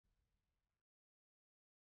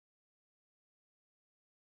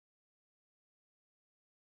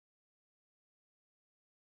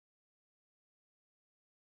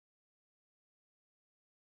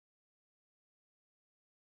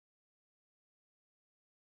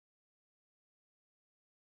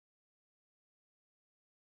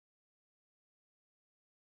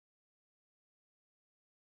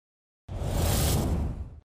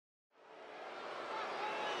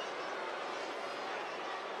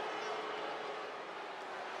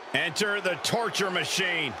Enter the torture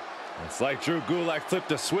machine. It's like Drew Gulak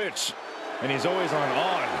flipped a switch, and he's always on.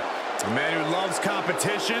 A man who loves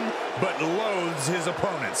competition, but loathes his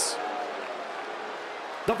opponents.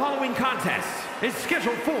 The following contest is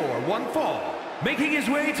scheduled for one fall. Making his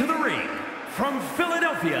way to the ring from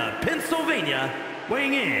Philadelphia, Pennsylvania,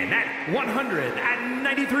 weighing in at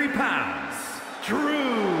 193 pounds,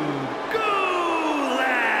 Drew Gulak.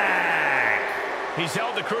 He's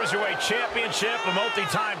held the Cruiserweight Championship, a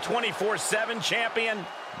multi-time 24/7 champion.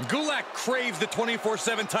 Gulak craves the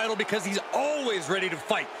 24/7 title because he's always ready to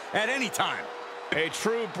fight at any time. A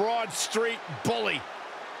true Broad Street bully.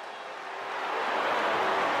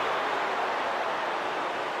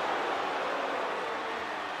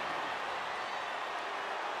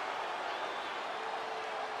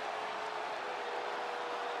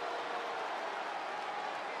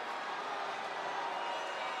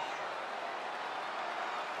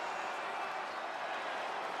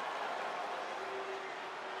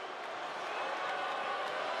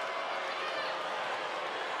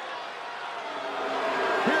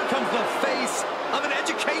 Comes the face of an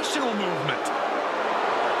educational movement.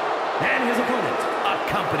 And his opponent,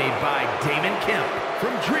 accompanied by Damon Kemp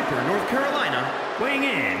from Draper, North Carolina, weighing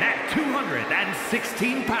in at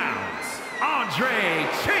 216 pounds, Andre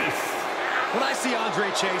Chase. When I see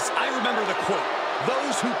Andre Chase, I remember the quote,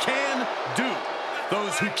 "Those who can, do.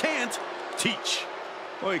 Those who can't, teach."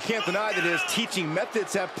 Well, you can't deny that his teaching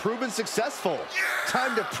methods have proven successful.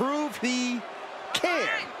 Time to prove he can.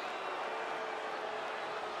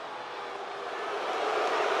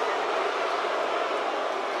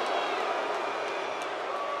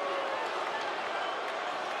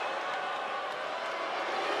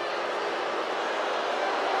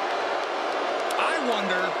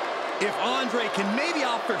 Wonder if Andre can maybe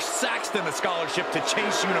offer Saxton a scholarship to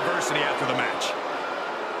Chase University after the match.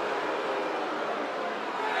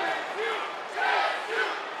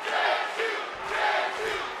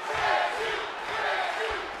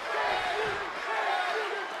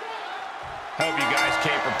 I hope you guys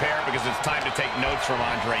came prepared because it's time to take notes from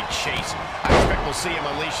Andre Chase. I expect we'll see him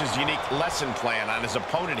unleash his unique lesson plan on his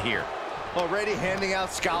opponent here. Already handing out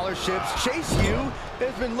scholarships, Chase U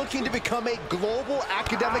has been looking to become a global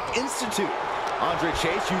academic institute. Andre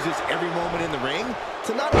Chase uses every moment in the ring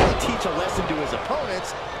to not only teach a lesson to his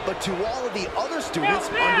opponents, but to all of the other students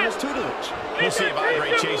under his tutelage. We'll see if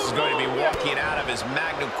Andre Chase is going to be walking out of his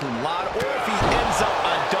magna cum laude or if he ends up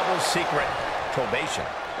on double secret probation.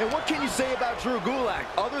 And what can you say about Drew Gulak,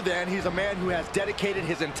 other than he's a man who has dedicated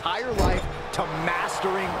his entire life to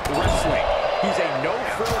mastering wrestling? He's a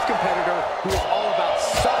no-frills competitor who is all about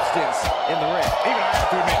substance in the ring. Even I have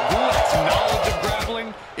to admit, Gulak's knowledge of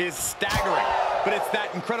grappling is staggering. But it's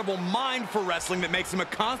that incredible mind for wrestling that makes him a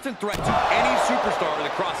constant threat to any superstar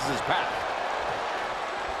that crosses his path.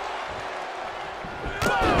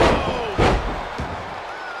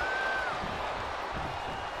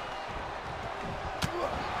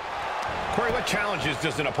 Corey, what challenges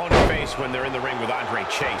does an opponent face when they're in the ring with Andre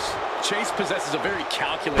Chase? Chase possesses a very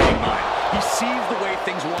calculating mind. He sees the way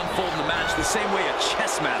things will unfold in the match the same way a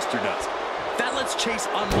chess master does. That lets Chase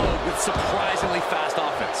unload with surprisingly fast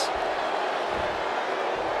offense.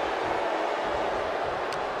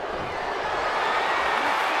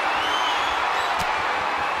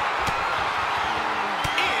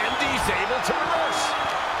 And he's able to reverse.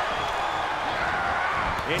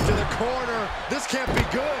 Into the corner. This can't be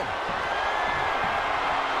good.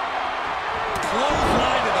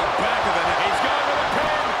 Clothesline to the back of the neck. He's going to the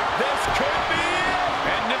pin. This could be it.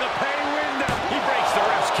 Into the pay window. He breaks the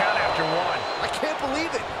ref's count after one. I can't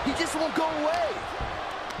believe it. He just won't go away.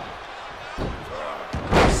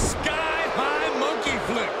 Sky-high monkey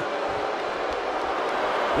flip.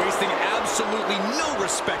 Wasting absolutely no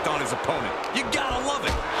respect on his opponent. You gotta love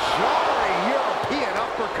it. Roaring European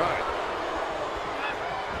uppercut.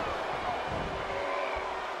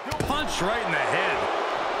 Punch right in the head.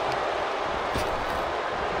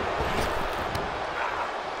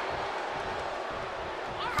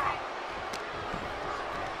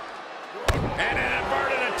 And an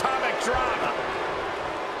inverted atomic drop.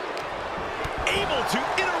 Able to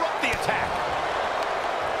interrupt the attack.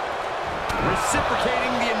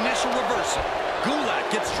 Reciprocating the initial reversal.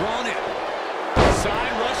 Gulak gets drawn in.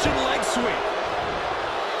 Side Russian leg sweep.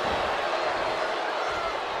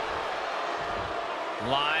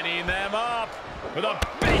 Lining them up with a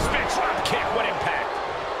basement drop kick. What impact.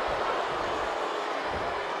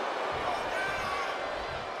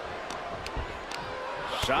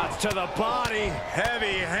 Shots to the body,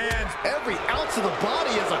 heavy hands. Every ounce of the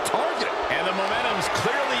body is a target. And the momentum's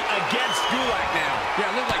clearly against Gulak now. Yeah,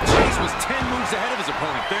 it looked like Chase was 10 moves ahead of his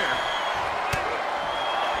opponent there.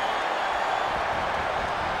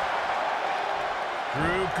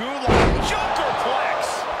 Gulak, Jokerplex.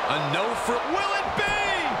 A no for... Will it be?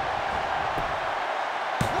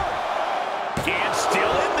 And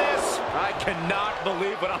still in this. I cannot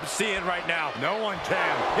believe what I'm seeing right now. No one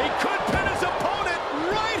can. He could pin his opponent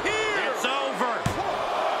right here. It's over.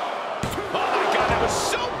 Oh, my God, that was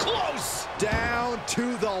so close. Down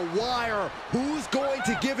to the wire. Who's going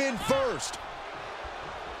to give in first?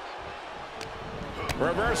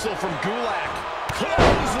 Reversal from Gulak.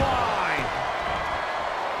 Clothesline.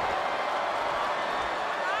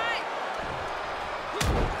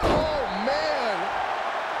 Oh, man.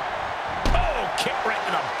 Oh, kick right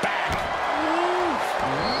to the back.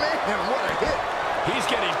 Man, what a hit. He's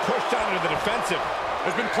getting pushed out into the defensive.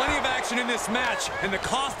 There's been plenty of action in this match, and the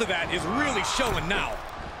cost of that is really showing now.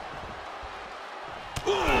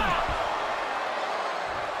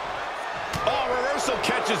 Oh, reversal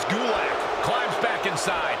catches Gulak. Climbs back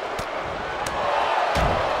inside.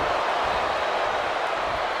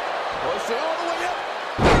 Push it all the way up.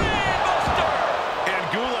 Brainbuster! And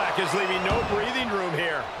Gulak is leaving no breathing room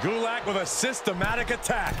here. Gulak with a systematic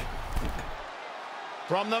attack.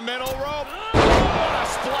 From the middle rope. Oh, what a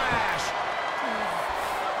splash!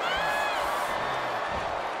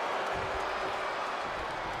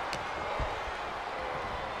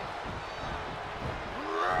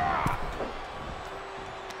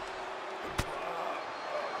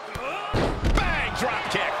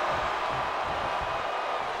 Drop kick.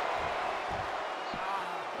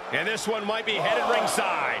 And this one might be headed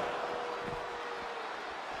ringside.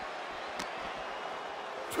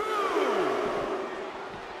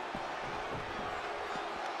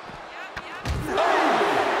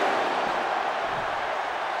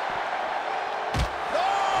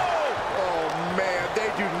 Oh, man,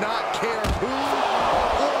 they do not care who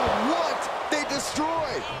or what they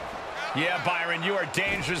destroy. Yeah, Byron, you are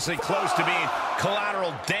dangerously close to being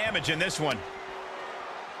collateral damage in this one.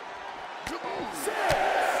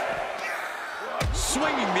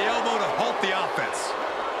 Swinging the elbow to halt the offense.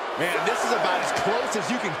 Man, this is about as close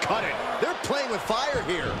as you can cut it. They're playing with fire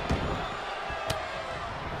here.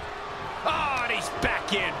 Oh, and he's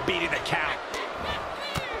back in, beating the count.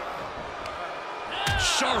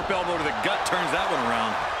 Sharp elbow to the gut turns that one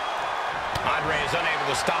around. Andre is unable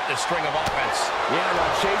to stop this string of offense. Yeah, now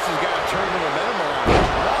Chase has got to turn the momentum around.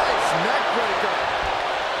 Nice neck breaker.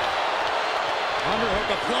 Underhook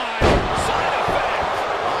applied. Side effect.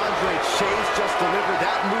 Andre Chase just delivered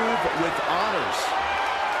that move with honors.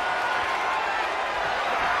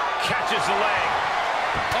 Catches the leg.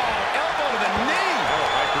 Oh, elbow to the knee.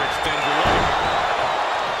 Oh, hyperextend your leg.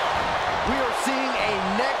 We are seeing a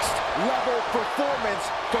next-level performance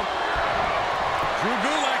from... Drew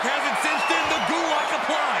Gulak has it cinched in. The Gulak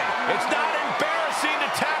applied. It's not embarrassing to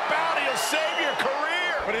tap out. He'll save your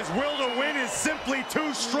career. But his will to win is simply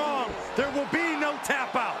too strong. There will be no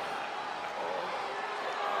tap out.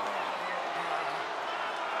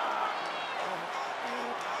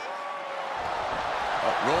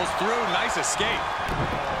 Rolls through. Nice escape.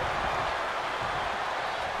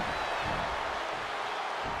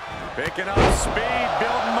 Picking up speed,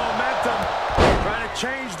 building momentum. Trying to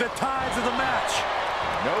change the tides of the match.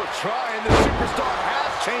 No trying. The superstar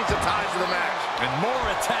has changed the tides of the match. And more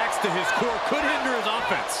attacks to his core could hinder his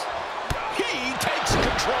offense. He takes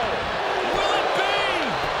control. Will it be?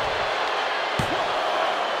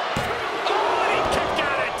 Oh, and he kicked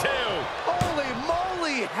out at two. Holy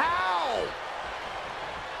moly, how?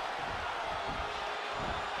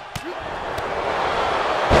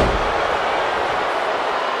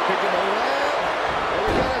 Picking the leg. Are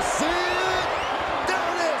we gonna see it? There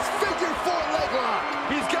it is. Figure four leg lock.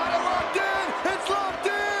 He's got it locked in. It's locked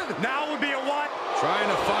in. Now would be a what? Trying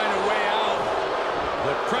to find a way out.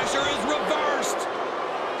 The pressure is reversed.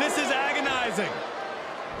 This is agonizing.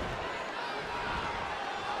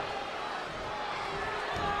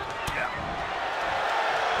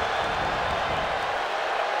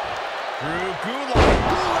 Drew Gulak.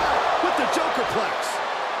 Gulak with the Jokerplex.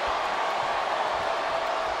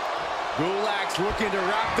 Gulak's looking to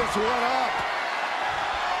wrap this one up.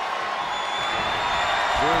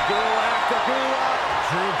 Drew Gulak, the Gulak.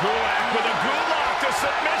 Drew Gulak with a Gulak. The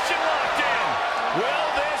submission locked in. Will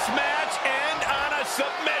this match end on a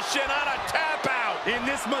submission, on a tap out? In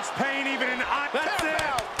this much pain, even in... That's it.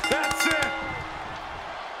 out. That's it.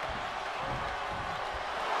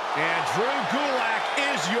 And Drew Gulak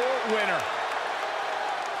is your winner.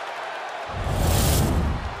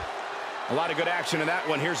 A lot of good action in that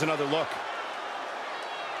one. Here's another look.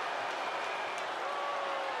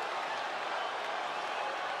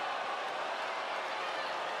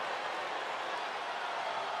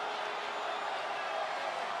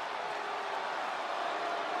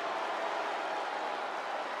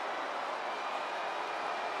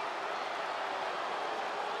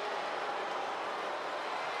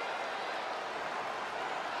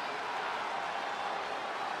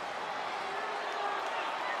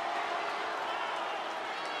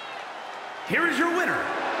 here is your winner,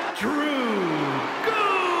 Drew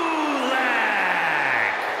Gulak.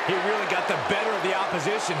 He really got the better of the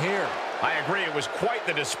opposition here. I agree, it was quite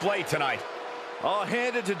the display tonight. All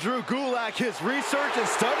handed to Drew Gulak. His research and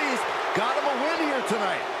studies got him a win here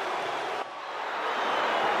tonight.